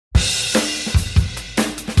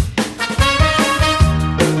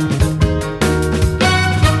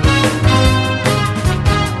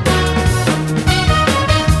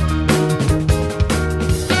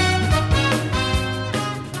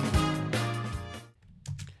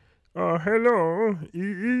Hello,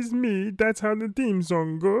 it's me. That's how the theme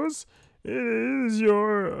song goes. It is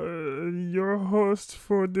your host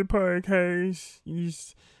for the podcast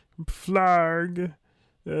is Flag.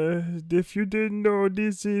 If you didn't know,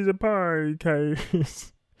 this is a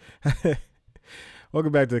podcast.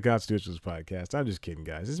 Welcome back to the Constitutionalist Podcast. I'm just kidding,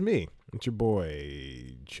 guys. It's me. It's your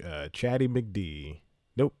boy, Chatty McD.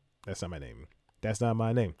 Nope, that's not my name. That's not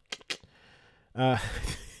my name. Uh,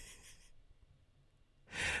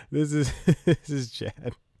 this is this is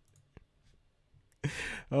Chad.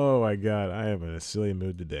 Oh my God, I am in a silly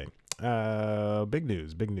mood today. Big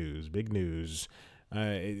news, big news, big news.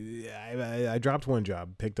 I dropped one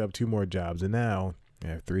job, picked up two more jobs, and now I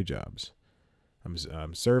have three jobs.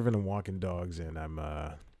 I'm serving and walking dogs, and I'm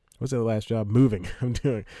what's the last job? Moving. I'm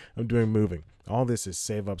doing moving. All this is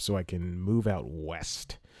save up so I can move out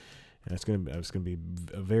west. And it's gonna be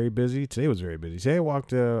very busy. Today was very busy. Today I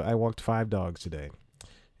walked five dogs today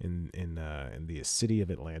in the city of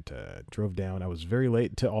Atlanta. Drove down. I was very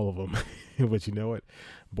late to all of them, but you know what?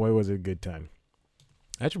 Boy, was it a good time.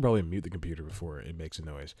 I should probably mute the computer before it makes a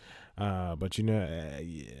noise. But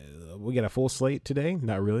we got a full slate today.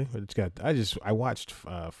 Not really. I watched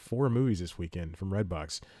 4 movies this weekend from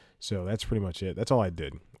Redbox. So that's pretty much it. That's all I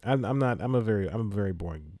did. I'm a very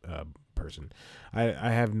boring person.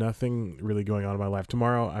 I have nothing really going on in my life.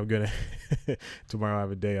 Tomorrow tomorrow I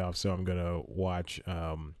have a day off, so I'm gonna watch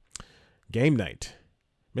Game Night.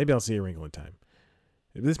 Maybe I'll see A Wrinkle in Time.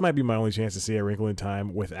 This might be my only chance to see A Wrinkle in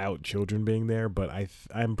Time without children being there, but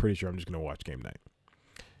I'm pretty sure I'm just going to watch Game Night.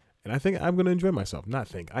 And I think I'm going to enjoy myself.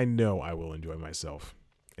 I know I will enjoy myself.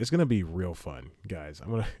 It's going to be real fun, guys.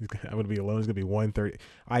 I'm going to be alone. It's going to be 1:30.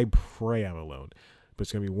 I pray I'm alone. But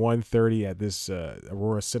it's going to be 1:30 at this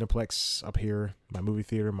Aurora Cineplex up here, my movie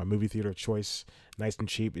theater of choice. Nice and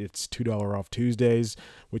cheap. It's $2 off Tuesdays,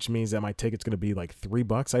 which means that my ticket's going to be like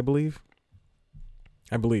 $3, I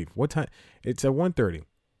believe. What time? It's at 1:30.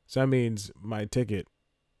 So that means my ticket,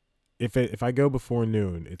 if I go before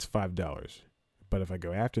noon, it's $5. But if I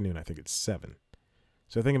go afternoon, I think it's $7.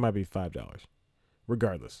 So I think it might be $5.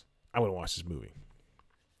 Regardless, I want to watch this movie.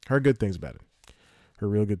 Heard good things about it. Heard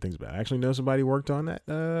real good things about it. I actually know somebody who worked on that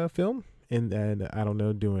film. And I don't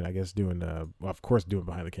know, doing of course, doing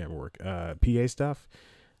behind the camera work. PA stuff.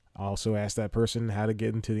 Also asked that person how to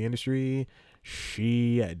get into the industry.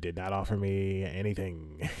 She did not offer me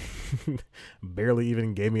anything. Barely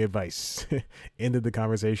even gave me advice. Ended the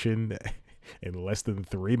conversation in less than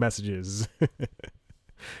 3 messages.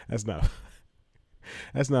 That's not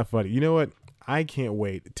funny. You know what? I can't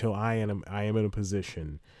wait till I am in a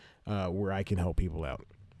position where I can help people out,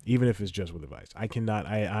 even if it's just with advice. I cannot.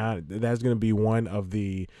 That's going to be one of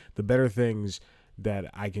the better things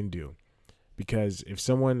that I can do. Because if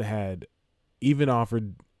someone had even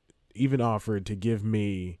offered to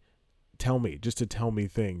tell me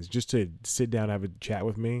things, just to sit down and have a chat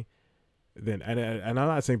with me, then and I'm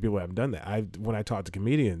not saying people haven't done that. When I talk to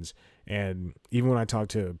comedians, and even when I talk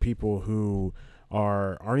to people who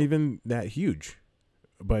aren't even that huge,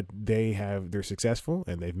 but they're successful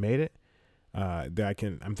and they've made it.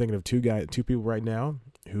 I'm thinking of two people right now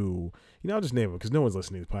who, I'll just name them because no one's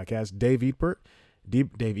listening to this podcast. Dave Ebert.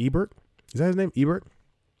 Is that his name? Ebert?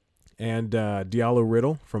 And Diallo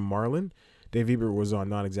Riddle from Marlon. Dave Ebert was on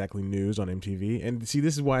Not Exactly News on MTV. And see,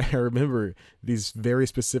 this is why I remember these very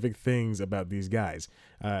specific things about these guys.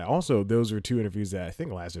 Also, those were 2 interviews that I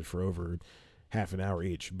think lasted for over half an hour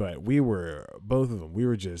each. But both of them, we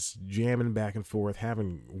were just jamming back and forth,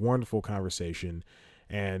 having wonderful conversation.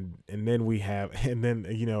 And then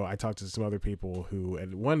I talked to some other people who,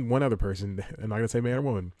 and one other person, I'm not gonna say man or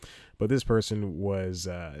woman, but this person was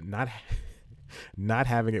not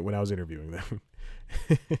having it when I was interviewing them.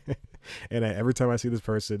 And every time I see this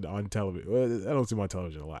person on television, well, I don't see him on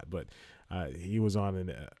television a lot, but he was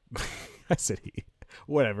on I said he,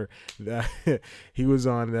 whatever. He was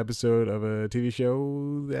on an episode of a TV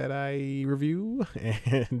show that I review,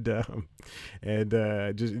 and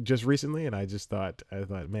just recently, and I thought,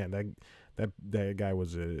 man, that guy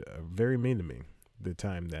was very mean to me the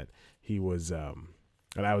time that he was, and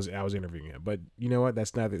I was interviewing him. But you know what?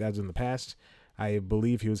 That's in the past. I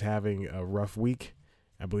believe he was having a rough week.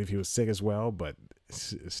 I believe he was sick as well, but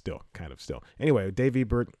still. Anyway, Dave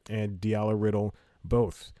Ebert and Diallo Riddle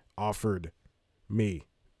both offered me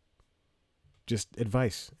just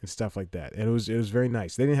advice and stuff like that, and it was very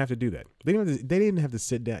nice. They didn't have to do that. They didn't have to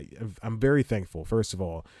sit down. I'm very thankful, first of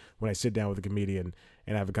all, when I sit down with a comedian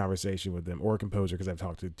and have a conversation with them, or a composer, because I've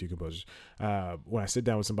talked to 2 composers. When I sit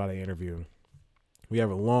down with somebody I interview, We have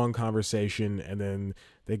a long conversation, and then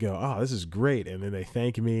they go, "Oh, this is great," and then they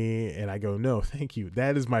thank me, and I go, "No, thank you."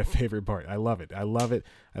 That is my favorite part. I love it. I love it.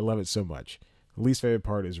 I love it so much. The least favorite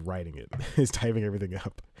part is writing it, is typing everything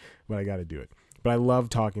up, but I got to do it. But I love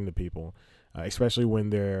talking to people, especially when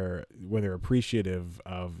they're appreciative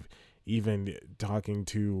of even talking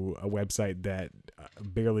to a website that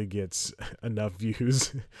barely gets enough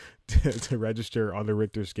views to register on the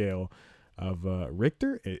Richter scale of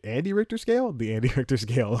Andy Richter scale, the Andy Richter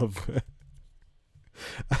scale of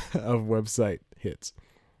of website hits.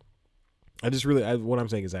 What I'm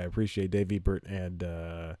saying is I appreciate Dave Ebert and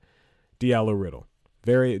Diallo Riddle.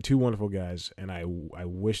 Two wonderful guys, and I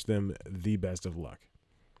wish them the best of luck.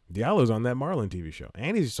 Diallo's on that Marlon TV show,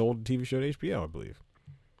 and he's sold a TV show to HBO, I believe,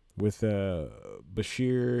 with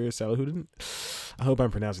Bashir Salahuddin. I hope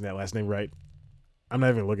I'm pronouncing that last name right. I'm not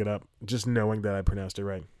even going to look it up, just knowing that I pronounced it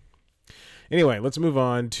right. Anyway, let's move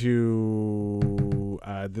on to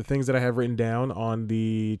the things that I have written down on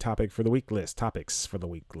the topics for the week list.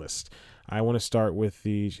 I'm going to start with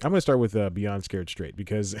Beyond Scared Straight,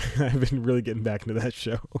 because I've been really getting back into that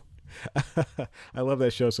show. I love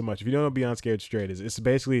that show so much. If you don't know what Beyond Scared Straight is, it's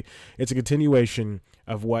a continuation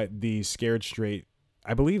of what the Scared Straight,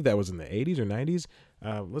 I believe that was in the 80s or 90s.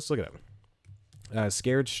 Let's look it up.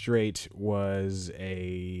 Scared Straight was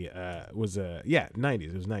 90s. It was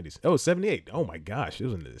 90s. Oh, 78. Oh my gosh. It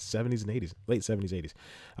was in the 70s and 80s, late 70s, 80s.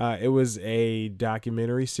 It was a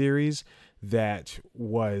documentary series that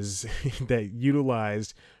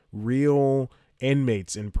utilized real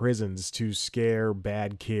inmates in prisons to scare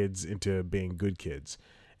bad kids into being good kids.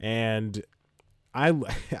 And I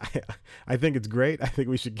think it's great. I think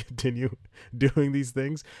we should continue doing these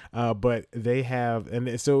things. But they have, and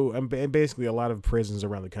basically a lot of prisons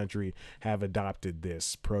around the country have adopted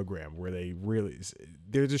this program where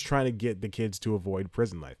they're just trying to get the kids to avoid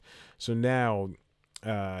prison life. So now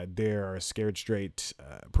there are Scared Straight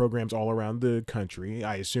programs all around the country.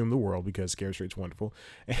 I assume the world, because Scared Straight's wonderful.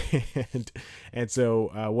 And so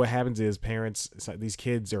what happens is these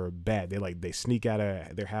kids are bad. They sneak out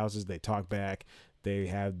of their houses. They talk back.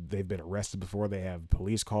 They've been arrested before. They have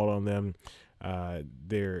police called on them.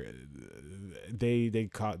 They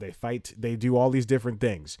fight. They do all these different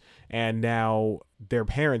things, and now their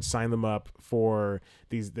parents sign them up for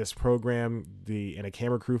this program, and a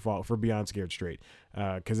camera crew for Beyond Scared Straight,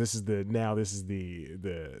 because this is the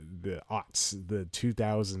aughts, the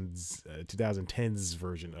 2010s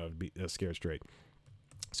version of Scared Straight.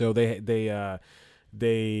 So the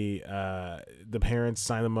parents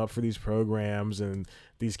sign them up for these programs, and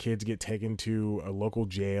these kids get taken to a local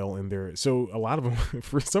jail, and so a lot of them,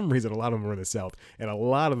 for some reason, a lot of them are in the South, and a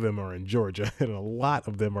lot of them are in Georgia, and a lot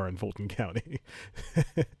of them are in Fulton County.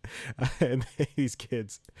 And these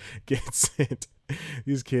kids get sent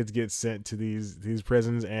to these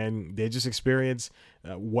prisons, and they just experience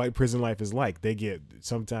what prison life is like. They get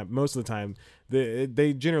most of the time,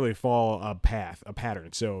 they generally follow a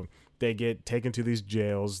pattern. So they get taken to these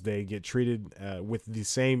jails. They get treated with the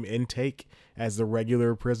same intake as the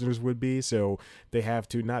regular prisoners would be. So they have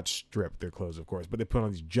to not strip their clothes, of course, but they put on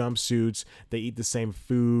these jumpsuits. They eat the same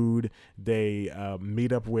food. They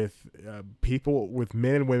meet up with people, with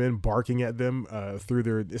men and women barking at them through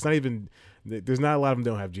their. It's not even. There's not a lot of them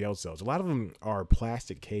don't have jail cells. A lot of them are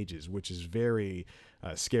plastic cages, which is very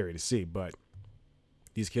scary to see. But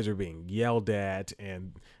these kids are being yelled at,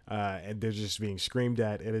 and they're just being screamed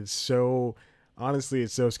at, and it's so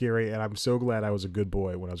scary. And I'm so glad I was a good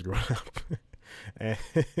boy when I was growing up.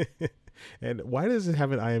 And why does it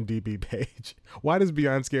have an IMDb page? Why does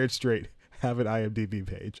Beyond Scared Straight have an IMDb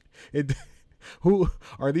page? Who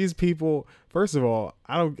are these people? First of all,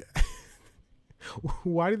 I don't.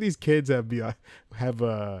 Why do these kids have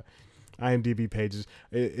IMDb pages?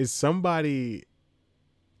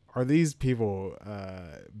 Are these people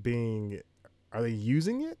are they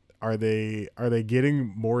using it? Are they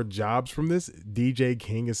getting more jobs from this? DJ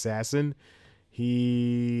King Assassin,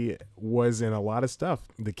 he was in a lot of stuff.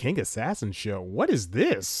 The King Assassin Show. What is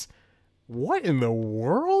this? What in the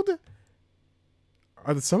world?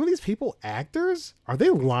 Are some of these people actors? Are they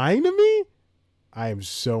lying to me? I am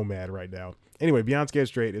so mad right now. Anyway, Beyond Scared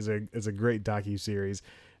Straight is a great docu-series.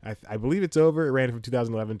 I believe it's over. It ran from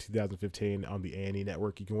 2011 to 2015 on the A&E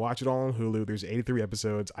network. You can watch it all on Hulu. There's 83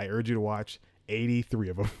 episodes. I urge you to watch 83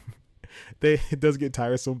 of them. It does get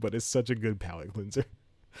tiresome, but it's such a good palate cleanser.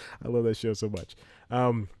 I love that show so much.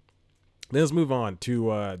 Then let's move on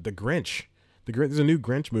to The Grinch. There's a new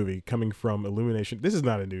Grinch movie coming from Illumination. This is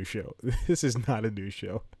not a new show.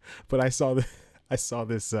 But I saw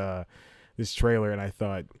this trailer, and I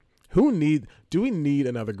thought, Do we need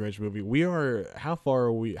another Grinch movie? How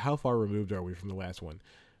far removed are we from the last one?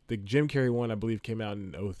 The Jim Carrey one, I believe, came out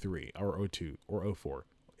in 03 or 02 or 04,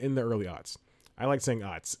 in the early aughts. I like saying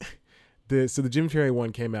aughts. So the Jim Carrey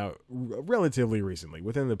one came out relatively recently,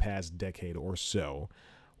 within the past decade or so.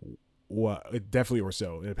 Definitely or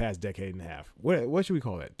so, in the past decade and a half. What should we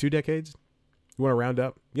call that? 2 decades? You want to round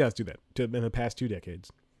up? Yeah, let's do that. In the past 2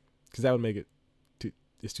 decades. Because that would make it,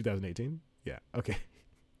 it's 2018? Yeah, okay.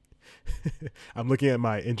 I'm looking at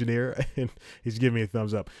my engineer, and he's giving me a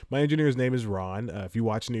thumbs up. My engineer's name is Ron. If you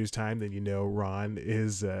watch News Time, then you know Ron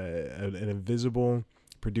is an invisible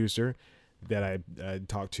producer that I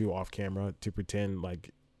talk to off camera to pretend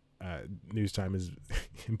like News Time is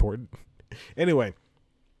important. Anyway,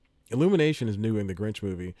 Illumination is new in the Grinch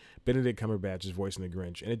movie. Benedict Cumberbatch is voicing the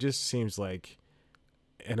Grinch, and it just seems like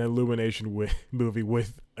an Illumination movie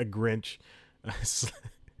with a Grinch,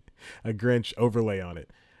 a Grinch overlay on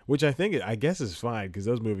it. Which I guess is fine, because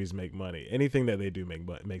those movies make money. Anything that they do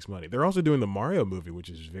makes money. They're also doing the Mario movie, which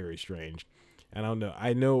is very strange. And I don't know.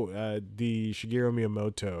 I know the Shigeru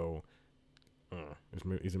Miyamoto. I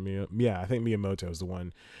think Miyamoto is the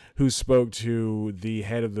one who spoke to the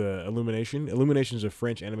head of the Illumination. Illumination is a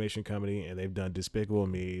French animation company, and they've done Despicable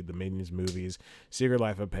Me, the Minions movies, Secret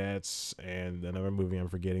Life of Pets, and another movie I'm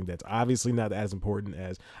forgetting that's obviously not as important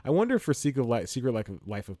as. I wonder for Secret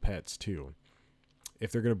Life of Pets too,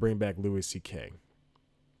 if they're going to bring back Louis C.K.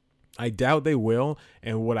 I doubt they will,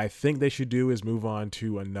 and what I think they should do is move on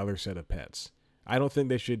to another set of pets. I don't think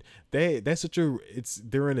they should. They're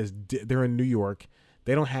in New York.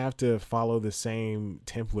 They don't have to follow the same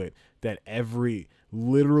template that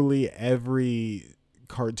literally every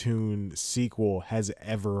cartoon sequel has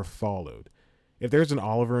ever followed. If there's an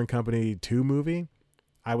Oliver and Company 2 movie,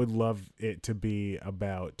 I would love it to be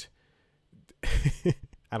about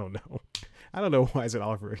I don't know why is it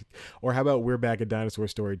Oliver. Or how about We're Back at Dinosaur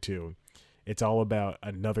Story 2? It's all about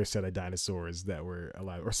another set of dinosaurs that were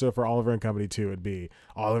alive. Or so for Oliver and Company 2, it'd be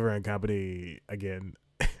Oliver and Company again.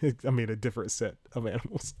 I mean, a different set of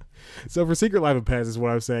animals. So for Secret Life of Pets, is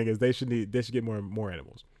what I'm saying is they should get more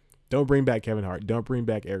animals. Don't bring back Kevin Hart. Don't bring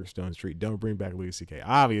back Eric Stone Street. Don't bring back Louis C.K.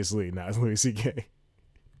 Obviously not Louis C.K.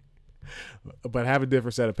 But have a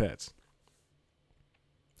different set of pets.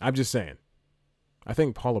 I'm just saying. I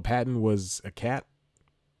think Paula Patton was a cat.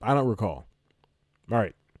 I don't recall. All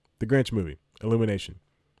right. The Grinch movie, Illumination.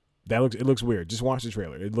 It looks weird. Just watch the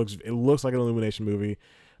trailer. It looks like an Illumination movie,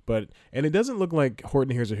 and it doesn't look like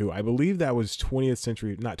Horton Hears a Who. I believe that was 20th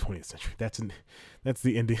century, not 20th century. That's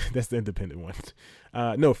the independent one.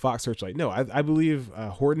 No, Fox Searchlight. No, I believe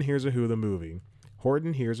Horton Hears a Who, the movie.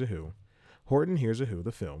 Horton Hears a Who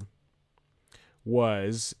the film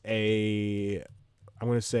was I'm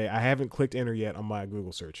going to say, I haven't clicked enter yet on my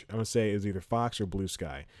Google search. I'm going to say it's either Fox or Blue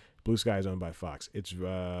Sky. Blue Sky is owned by Fox. It's,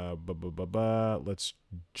 let's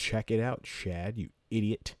check it out, Shad, you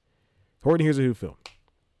idiot. Horton Hears a Who film.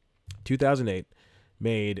 2008,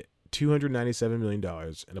 made $297 million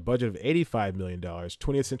and a budget of $85 million.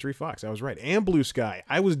 20th Century Fox. I was right. And Blue Sky.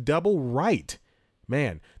 I was double right.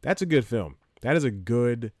 Man, that's a good film. That is a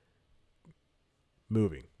good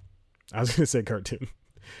movie. I was going to say cartoon.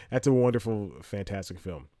 That's a wonderful, fantastic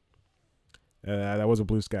film. That was a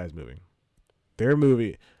Blue Skies movie. Their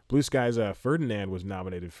movie, Blue Skies, Ferdinand was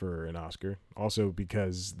nominated for an Oscar. Also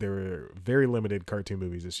because there were very limited cartoon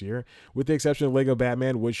movies this year, with the exception of Lego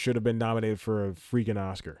Batman, which should have been nominated for a freaking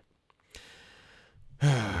Oscar.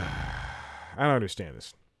 I don't understand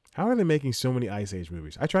this. How are they making so many Ice Age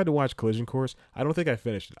movies? I tried to watch Collision Course. I don't think I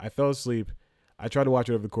finished it. I fell asleep. I tried to watch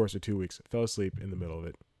it over the course of 2 weeks. I fell asleep in the middle of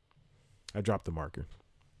it. I dropped the marker.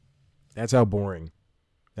 That's how boring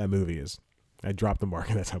that movie is. I dropped the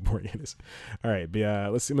marker. That's how boring it is. All right,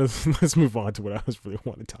 but let's move on to what I was really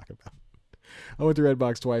wanting to talk about. I went to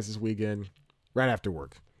Redbox twice this weekend, right after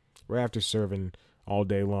work, right after serving all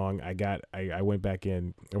day long. I went back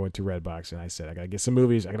in. I went to Redbox and I said I gotta get some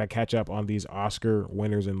movies. I gotta catch up on these Oscar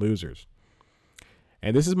winners and losers.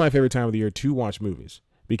 And this is my favorite time of the year to watch movies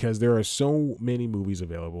because there are so many movies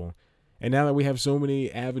available. And now that we have so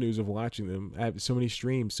many avenues of watching them, so many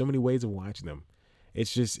streams, so many ways of watching them,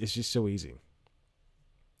 it's just so easy.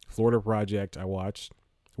 Florida Project, I watched.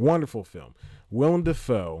 Wonderful film. Willem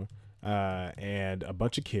Dafoe and a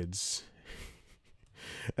bunch of kids.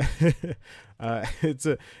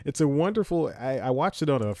 It's a wonderful. I watched it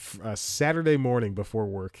on a Saturday morning before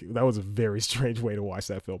work. That was a very strange way to watch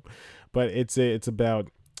that film, but it's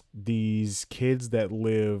about these kids that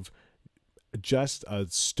live just a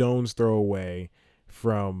stone's throw away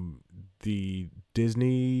from the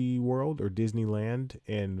Disney World or Disneyland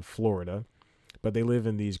in Florida, but they live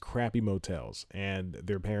in these crappy motels, and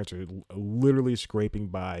their parents are literally scraping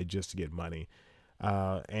by just to get money.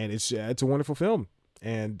 And it's a wonderful film.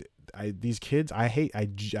 And these kids, I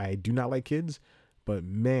do not like kids, but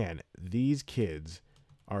man, these kids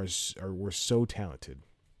were so talented,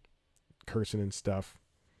 cursing and stuff,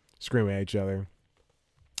 screaming at each other.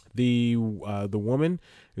 The woman,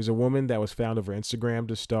 there's a woman that was found over Instagram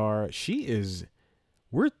to star.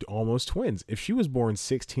 We're almost twins. If she was born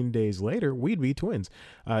 16 days later, we'd be twins.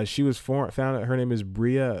 She was found. Her name is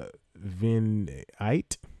Bria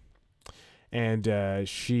Vinite. And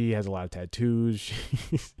she has a lot of tattoos.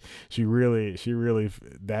 She really,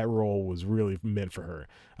 that role was really meant for her.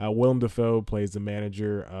 Willem Dafoe plays the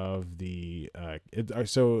manager of the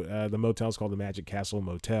motel is called the Magic Castle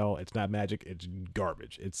Motel. It's not magic. It's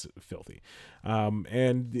garbage. It's filthy.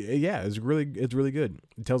 It's really good.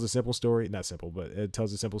 It tells a simple story, not simple, but it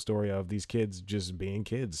tells a simple story of these kids just being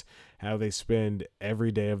kids, how they spend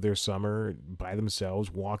every day of their summer by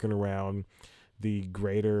themselves, walking around the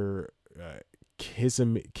greater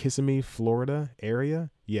Kissimmee, Florida area.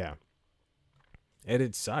 Yeah. And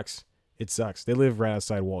it sucks. They live right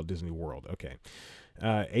outside Walt Disney World. Okay.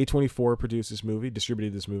 A24 produced this movie,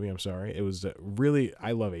 distributed this movie. I'm sorry. It was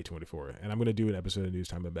I love A24, and I'm going to do an episode of News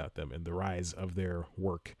Time about them and the rise of their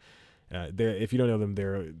work. If you don't know them,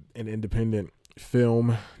 they're an independent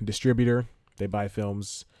film distributor. They buy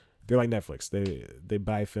films. They're like Netflix. They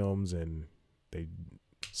buy films and they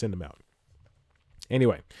send them out.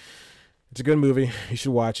 Anyway, it's a good movie. You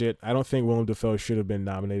should watch it. I don't think Willem Dafoe should have been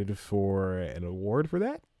nominated for an award for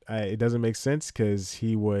that. It doesn't make sense because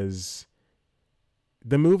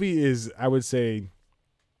the movie is, I would say,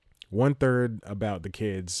 1/3 about the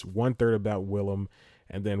kids, 1/3 about Willem,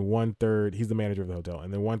 and then 1/3, he's the manager of the hotel,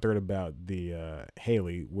 and then 1/3 about the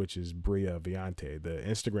Haley, which is Bria Viante, the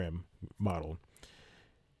Instagram model.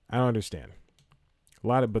 I don't understand.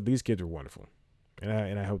 But these kids are wonderful,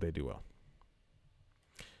 and I hope they do well.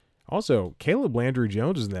 Also, Caleb Landry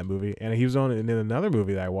Jones was in that movie, and he was in another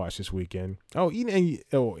movie that I watched this weekend. He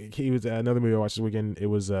was another movie I watched this weekend. It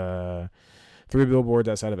was 3 Billboards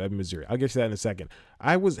Outside of Ebbing, Missouri. I'll get to that in a second.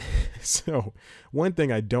 So one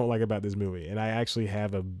thing I don't like about this movie, and I actually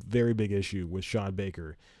have a very big issue with Sean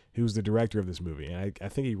Baker, who's the director of this movie, and I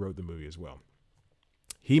think he wrote the movie as well.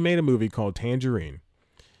 He made a movie called Tangerine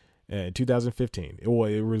in 2015. It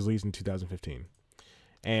was released in 2015.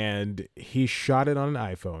 And he shot it on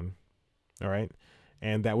an iPhone. All right.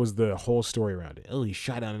 And that was the whole story around it. Oh, he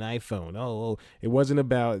shot on an iPhone. Oh, it wasn't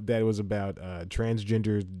about that. It was about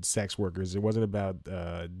transgender sex workers. It wasn't about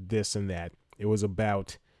this and that. It was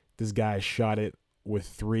about this guy shot it with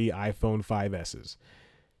 3 iPhone 5S's.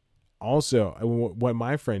 Also, what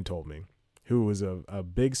my friend told me, who was a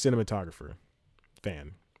big cinematographer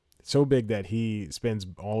fan, so big that he spends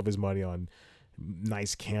all of his money on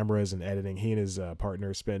nice cameras and editing. He and his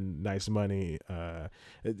partner spend nice money,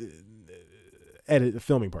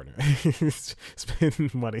 filming partner,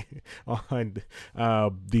 spend money on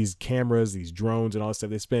these cameras, these drones and all this stuff.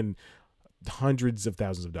 They spend hundreds of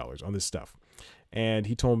thousands of dollars on this stuff. And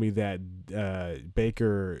he told me that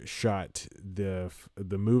Baker shot the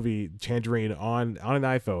movie Tangerine on an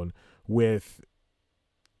iPhone with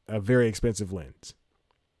a very expensive lens.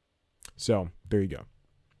 So there you go.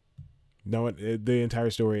 No, the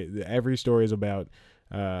entire story, every story is about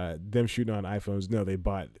them shooting on iPhones. No, they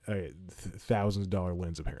bought a $1,000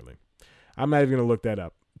 lens apparently. I'm not even going to look that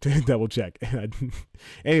up to double check.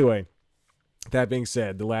 Anyway, that being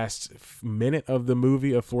said, the last minute of the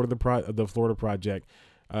movie of the Florida Project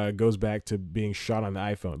goes back to being shot on the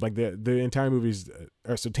iPhone. Like the entire movie's,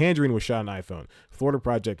 so Tangerine was shot on iPhone. Florida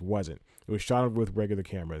Project wasn't. It was shot with regular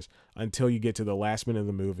cameras until you get to the last minute of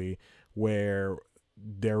the movie where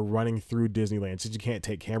they're running through Disneyland. Since you can't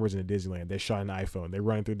take cameras into Disneyland, they shot an iPhone. They're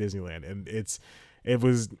running through Disneyland, and it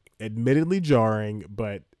was admittedly jarring,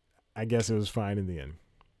 but I guess it was fine in the end.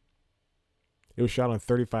 It was shot on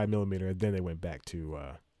 35 millimeter, and then they went back to.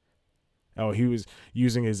 He was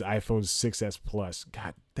using his iPhone 6s Plus.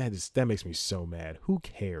 God, that makes me so mad. Who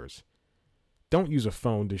cares? Don't use a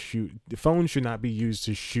phone to shoot. The phone should not be used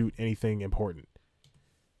to shoot anything important.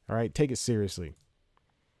 All right, take it seriously.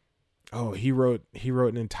 Oh, he wrote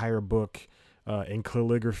an entire book in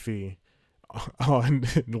calligraphy on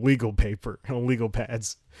legal paper, on legal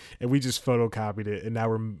pads, and we just photocopied it, and now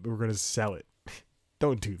we're going to sell it.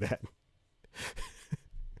 Don't do that.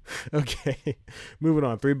 Okay, moving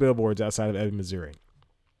on. 3 Billboards Outside of Ebbing, Missouri.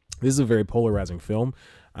 This is a very polarizing film,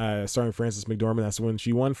 starring Frances McDormand. That's when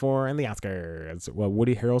she won for and the Oscars. Well,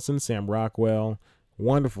 Woody Harrelson, Sam Rockwell,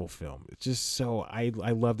 Wonderful film. It's just so I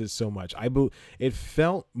loved it so much. It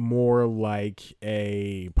felt more like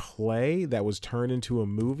a play that was turned into a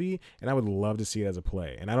movie, and I would love to see it as a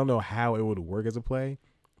play. And I don't know how it would work as a play,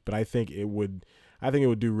 but I think it would. I think it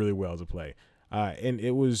would do really well as a play. And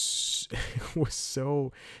it was it was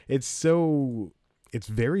so it's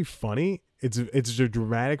very funny. It's a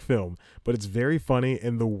dramatic film, but it's very funny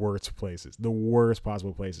in the worst places, the worst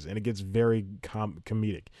possible places, and it gets very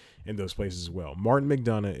comedic in those places as well. Martin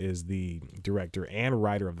McDonagh is the director and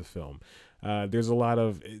writer of the film. There's a lot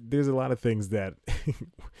of things that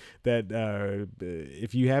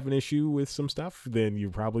if you have an issue with some stuff, then you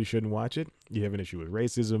probably shouldn't watch it. You have an issue with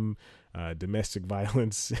racism, domestic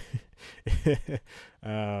violence,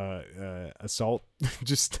 assault,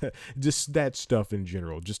 just that stuff in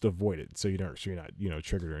general. Just avoid it so you're not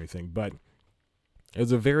triggered or anything. But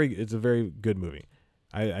it's a very good movie.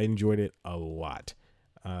 I enjoyed it a lot,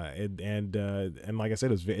 and like I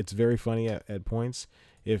said, it's very funny at points.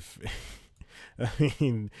 If I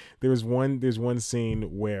mean, there's one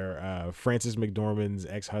scene where Frances McDormand's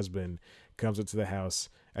ex-husband comes up to the house.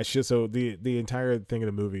 So the entire thing of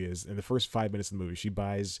the movie is, in the first 5 minutes of the movie,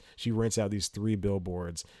 she rents out these 3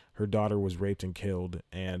 billboards. Her daughter was raped and killed,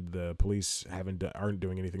 and the police aren't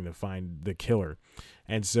doing anything to find the killer.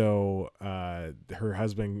 And so her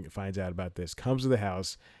husband finds out about this, comes to the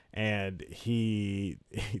house, and he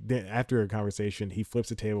then, after a conversation, he flips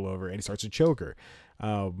the table over and he starts to choke her.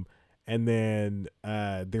 And then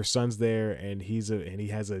their son's there, and he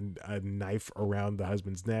has a knife around the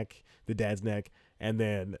dad's neck, and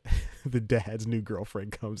then the dad's new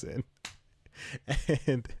girlfriend comes in,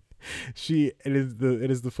 and it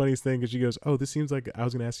is the funniest thing, because she goes, "Oh, this seems like I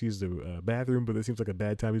was gonna ask you to use the bathroom, but this seems like a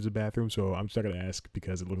bad time to use the bathroom, so I'm just not gonna ask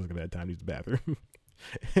because it looks like a bad time to use the bathroom."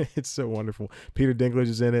 It's so wonderful. Peter Dinklage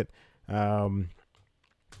is in it.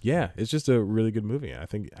 Yeah, it's just a really good movie. I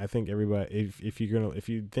think everybody, if you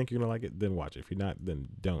think you're gonna like it, then watch it. If you're not, then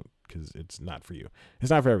don't, because it's not for you. It's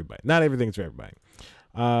not for everybody. Not everything's for everybody.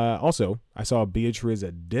 Also, I saw Beatriz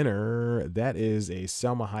at Dinner. That is a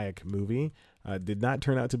Selma Hayek movie. Did not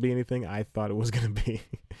turn out to be anything I thought it was going to be.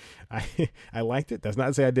 I liked it. That's not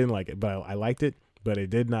to say I didn't like it, but I liked it. But it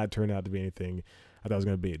did not turn out to be anything I thought it was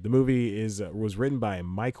going to be. The movie was written by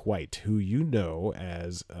Mike White, who you know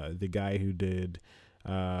as the guy who did...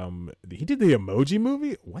 he did the Emoji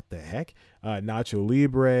Movie. What the heck? Nacho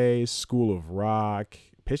Libre, School of Rock,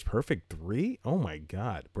 Pitch Perfect 3. Oh my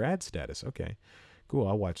God, Brad status. Okay, cool.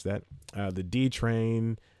 I'll watch that. The D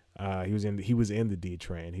Train. He was in the D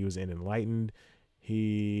Train. He was in Enlightened.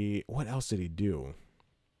 What else did he do?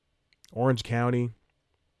 Orange County,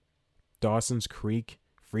 Dawson's Creek,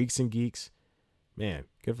 Freaks and Geeks. Man,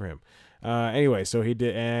 good for him. Anyway, so he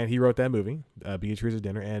did, and he wrote that movie, Beatriz at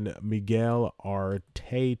Dinner, and Miguel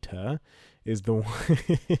Arteta is the one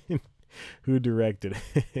who directed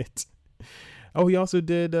it. Oh, he also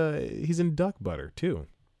did. He's in Duck Butter too.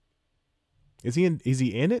 Is he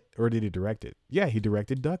in it, or did he direct it? Yeah, he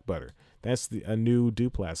directed Duck Butter. That's a new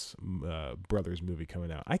Duplass brothers movie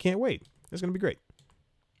coming out. I can't wait. It's gonna be great.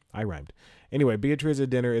 I rhymed. Anyway, Beatriz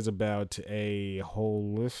at Dinner is about a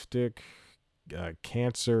holistic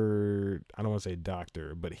cancer, I don't want to say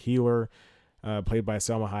doctor, but healer, played by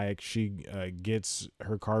Selma Hayek. She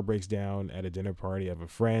her car breaks down at a dinner party of a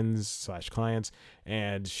friends/clients,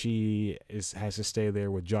 and she has to stay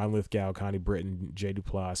there with John Lithgow, Connie Britton, Jay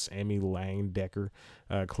Duplass, Amy Langdecker,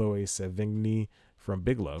 Chloe Sevigny from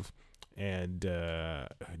Big Love, and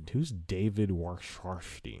who's David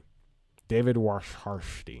Warshawski?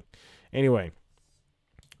 Anyway,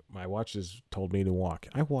 my watch has told me to walk.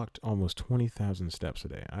 I walked almost 20,000 steps a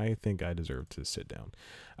day. I think I deserve to sit down.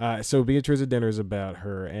 So Beatriz at Dinner is about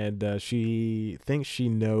her, and she thinks she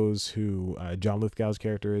knows who John Lithgow's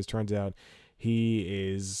character is. Turns out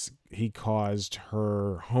he caused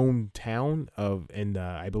her hometown in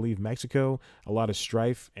I believe Mexico a lot of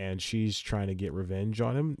strife, and she's trying to get revenge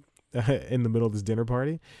on him in the middle of this dinner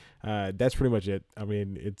party. That's pretty much it. I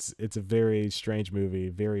mean, it's a very strange movie,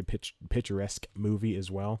 very picturesque movie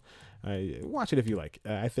as well. Watch it if you like.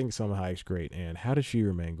 I think Selma Hayek's great, and how does she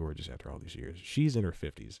remain gorgeous after all these years? She's in her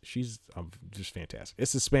 50s. She's just fantastic.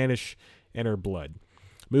 It's the Spanish in her blood.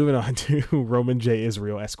 Moving on to Roman J.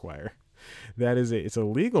 Israel Esquire. It's a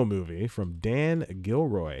legal movie from Dan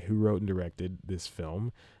Gilroy, who wrote and directed this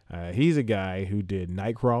film. He's a guy who did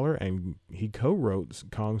Nightcrawler, and he co-wrote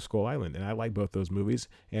Kong Skull Island, and I like both those movies,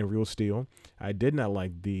 and Real Steel. I did not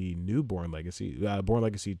like the new Born Legacy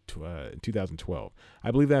 2012.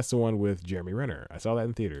 I believe that's the one with Jeremy Renner. I saw that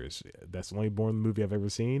in theaters. That's the only Bourne movie I've ever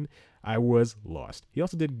seen. I was lost. He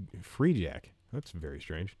also did Free Jack. That's very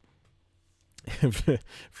strange.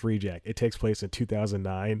 Free Jack. It takes place in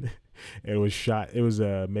 2009. It was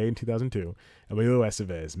made in 2002. Emilio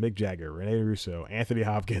Estevez, Mick Jagger, Rene Russo, Anthony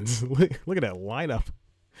Hopkins. Look at that lineup.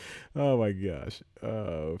 Oh my gosh.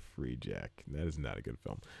 Free Jack. That is not a good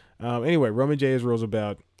film. Anyway, Roman J. Israel is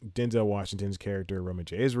about Denzel Washington's character, Roman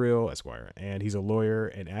J. Israel, Esquire, and he's a lawyer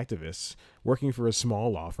and activist working for a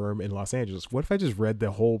small law firm in Los Angeles. What if I just read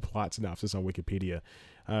the whole plot synopsis on Wikipedia?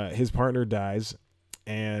 His partner dies,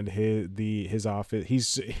 and his office.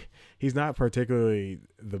 He's not particularly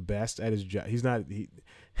the best at his job.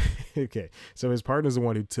 Okay. So his partner's the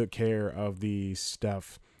one who took care of the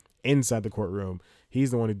stuff inside the courtroom.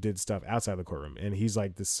 He's the one who did stuff outside the courtroom, and he's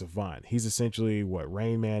like the savant. He's essentially what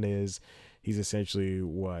Rain Man is. He's essentially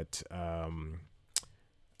what A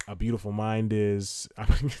Beautiful Mind is. I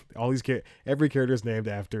mean, every character is named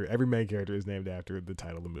after, every main character is named after the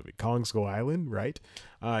title of the movie. Calling Skull Island, right?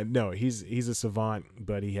 No, he's a savant,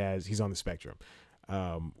 but he's on the spectrum.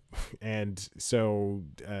 And so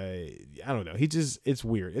I don't know. It's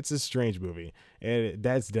weird. It's a strange movie, and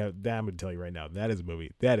that I'm gonna tell you right now, that is a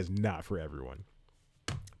movie that is not for everyone.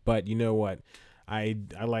 But you know what? I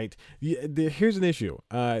liked. Here's an issue.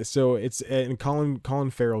 So it's, and Colin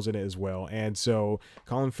Farrell's in it as well, and so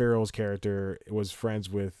Colin Farrell's character was friends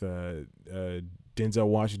with Denzel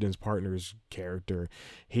Washington's partner's character.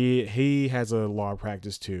 He has a law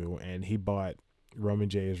practice too, and he bought Roman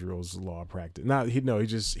J. Israel's law practice.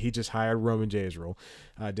 He just hired Roman J. Israel,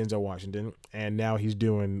 Denzel Washington, and now he's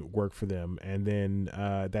doing work for them. And then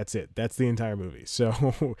that's it. That's the entire movie.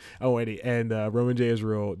 So, Roman J.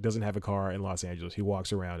 Israel doesn't have a car in Los Angeles. He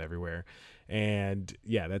walks around everywhere, and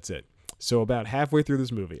yeah, that's it. So about halfway through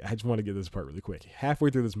this movie, I just want to get this part really quick. Halfway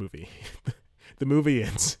through this movie, the movie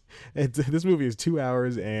ends. This movie is 2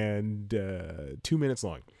 hours and 2 minutes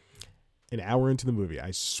long. An hour into the movie,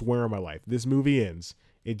 I swear on my life, this movie ends.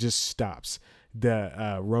 It just stops.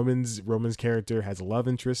 The Roman's character has a love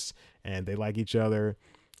interest, and they like each other.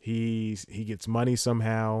 He gets money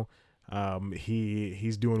somehow.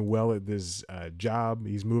 He's doing well at this job.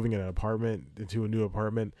 He's moving into a new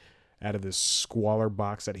apartment out of this squalor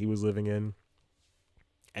box that he was living in,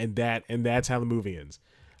 and that's how the movie ends.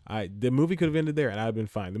 The movie could have ended there, and I'd have been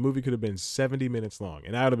fine. The movie could have been 70 minutes long,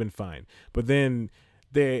 and I would have been fine. But then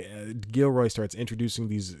Gilroy starts introducing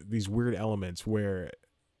these weird elements where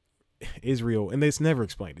Israel, and it's never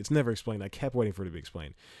explained. I kept waiting for it to be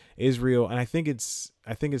explained. Israel, and I think it's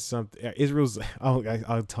something. Israel's.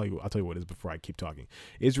 I'll tell you what it is before I keep talking.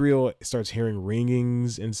 Israel starts hearing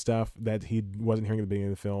ringings and stuff that he wasn't hearing at the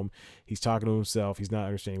beginning of the film. He's talking to himself. He's not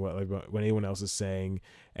understanding what anyone else is saying,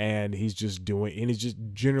 and he's just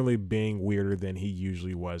generally being weirder than he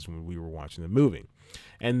usually was when we were watching the movie.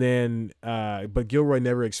 And then, but Gilroy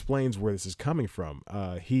never explains where this is coming from.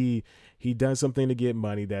 He does something to get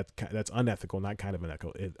money that's unethical, not kind of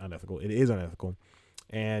unethical. It is unethical,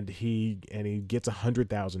 and he gets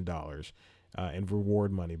 $100,000 in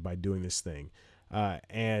reward money by doing this thing,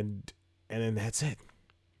 and then that's it.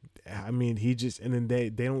 I mean, and then they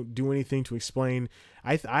don't do anything to explain.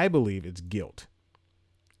 I believe it's guilt.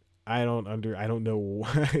 I don't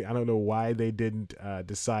know why they didn't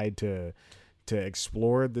decide to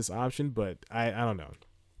explore this option, but I don't know.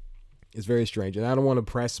 It's very strange, and I don't want to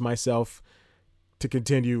press myself to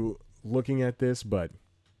continue looking at this, but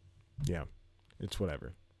yeah, it's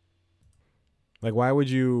whatever. Like, why would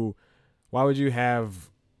you have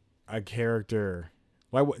a character?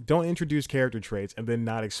 Don't introduce character traits and then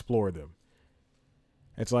not explore them?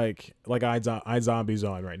 It's like iZombie's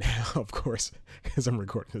on right now, of course, because I'm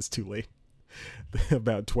recording this too late.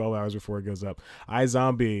 About 12 hours before it goes up.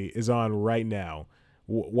 iZombie is on right now.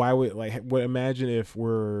 Why would imagine if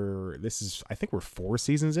I think we're 4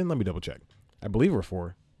 seasons in. Let me double check. I believe we're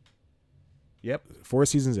 4. Yep, 4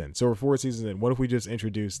 seasons in. So we're 4 seasons in. What if we just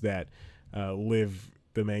introduce that Liv,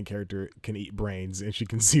 the main character, can eat brains and she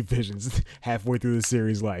can see visions halfway through the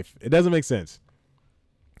series' life? It doesn't make sense.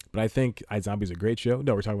 But I think iZombie is a great show.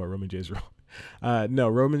 No, we're talking about Roman J. Israel. No,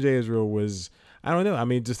 Roman J. Israel was, I don't know. I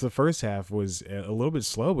mean, just the first half was a little bit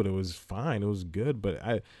slow, but it was fine. It was good.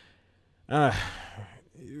 But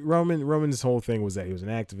Roman's whole thing was that he was an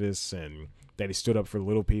activist and that he stood up for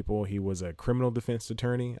little people. He was a criminal defense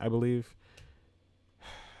attorney, I believe.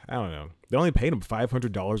 I don't know. They only paid him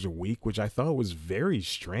 $500 a week, which I thought was very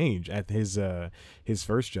strange at his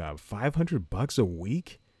first job. $500 a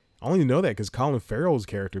week? I only know that because Colin Farrell's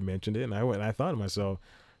character mentioned it, and I thought to myself,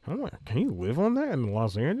 can you live on that in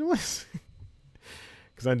Los Angeles?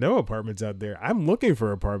 because I know apartments out there. I'm looking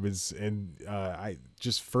for apartments, and I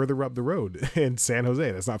just further up the road in San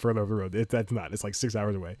Jose. That's not further up the road. That's not. It's like 6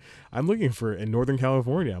 hours away. I'm looking for in Northern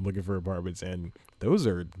California. I'm looking for apartments, and those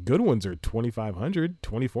are good ones. Are 2,500,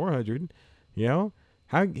 2,400. You know,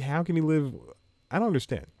 how can you live? I don't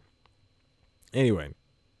understand. Anyway,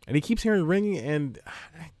 and he keeps hearing ringing, and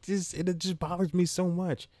it just bothers me so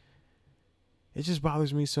much. It just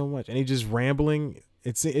bothers me so much, and he just rambling.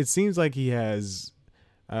 It seems like he has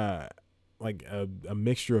like a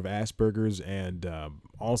mixture of Asperger's and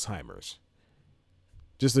Alzheimer's.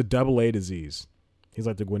 Just a double A disease. He's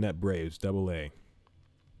like the Gwinnett Braves, double A.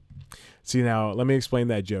 See, now, let me explain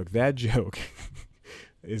that joke. That joke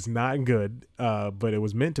is not good, but it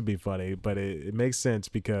was meant to be funny, but it makes sense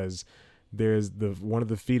because there's one of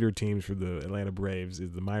the feeder teams for the Atlanta Braves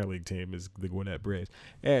is the minor league team is the Gwinnett Braves.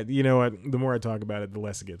 And you know what? The more I talk about it, the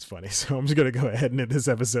less it gets funny. So I'm just going to go ahead and end this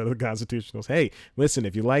episode of the Constitutionals. Hey, listen,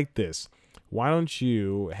 if you like this, why don't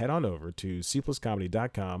you head on over to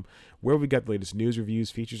cpluscomedy.com where we got the latest news, reviews,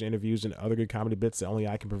 features, interviews, and other good comedy bits that only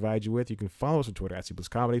I can provide you with. You can follow us on Twitter at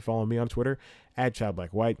cpluscomedy. Follow me on Twitter at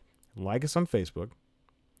childblackwhite. Like us on Facebook.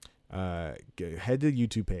 Head to the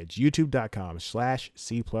YouTube page,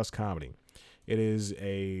 youtube.com/cpluscomedy.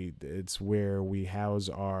 It's where we house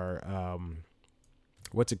our,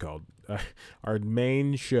 what's it called? Our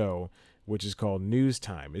main show, which is called News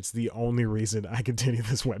Time. It's the only reason I continue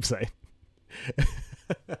this website.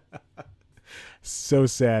 So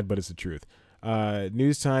sad, but it's the truth.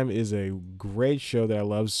 News Time is a great show that I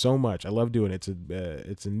love so much. I love doing it.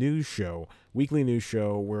 It's a news show, weekly news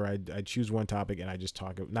show where I choose one topic and I just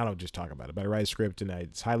talk about it, but I write a script and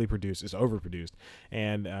it's highly produced. It's overproduced.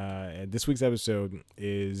 And this week's episode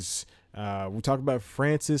is we talk about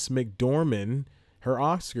Frances McDormand, her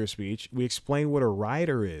Oscar speech. We explain what a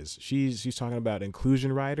writer is. She's talking about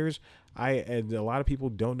inclusion writers. And a lot of people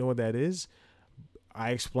don't know what that is.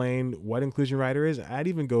 I explain what inclusion writer is. I'd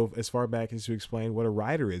even go as far back as to explain what a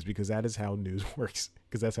writer is, because that is how news works,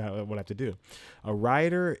 because that's what I have to do. A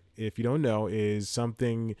writer, if you don't know, is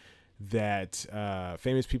something that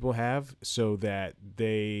famous people have so that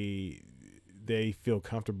they feel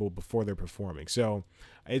comfortable before they're performing. So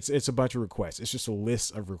it's a bunch of requests. It's just a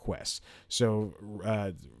list of requests. So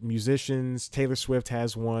musicians, Taylor Swift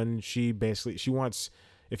has one. She wants,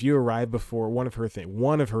 if you arrive before, one of her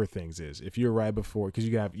things is if you arrive before, because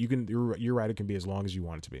your rider can be as long as you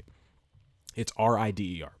want it to be. It's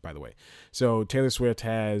RIDER, by the way. So Taylor Swift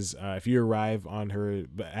has, if you arrive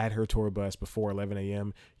at her tour bus before 11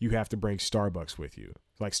 a.m., you have to bring Starbucks with you,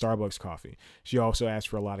 like Starbucks coffee. She also asked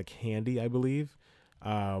for a lot of candy, I believe.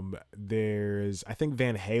 I think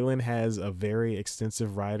Van Halen has a very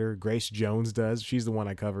extensive rider. Grace Jones does. She's the one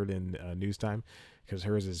I covered in News Time, because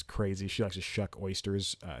hers is crazy. She likes to shuck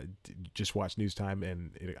oysters. Just watch News Time,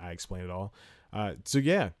 and I explain it all. So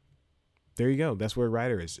yeah, there you go. That's what a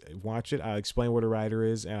writer is. Watch it. I explain what a writer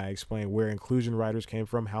is, and I explain where inclusion writers came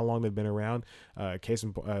from, how long they've been around.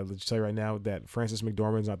 Let's tell you right now that Frances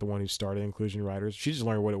McDormand is not the one who started inclusion writers. She just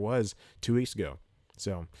learned what it was 2 weeks ago.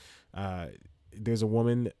 So there's a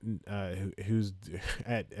woman who's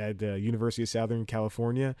at the University of Southern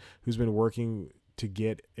California who's been working to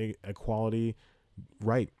get equality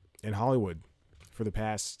right in Hollywood for the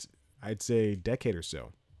past, I'd say, decade or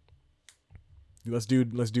so. Let's do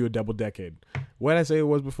a double decade. What did I say it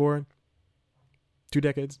was before? 2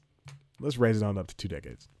 decades? Let's raise it on up to 2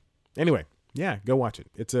 decades. Anyway, yeah, go watch it.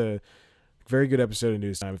 It's a very good episode of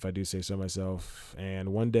News Time, if I do say so myself.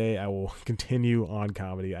 And one day I will continue on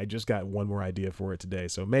comedy. I just got one more idea for it today,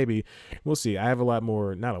 so maybe we'll see. I have not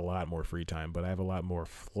a lot more free time, but I have a lot more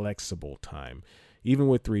flexible time. Even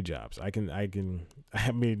with 3 jobs, I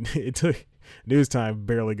mean, it took News Time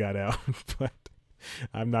barely got out, but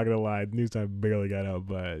I'm not going to lie. News Time barely got out,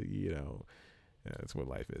 but that's what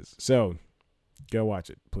life is. So go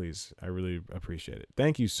watch it, please. I really appreciate it.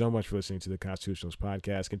 Thank you so much for listening to the Constitutionals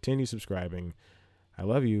podcast. Continue subscribing. I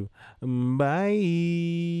love you. Bye.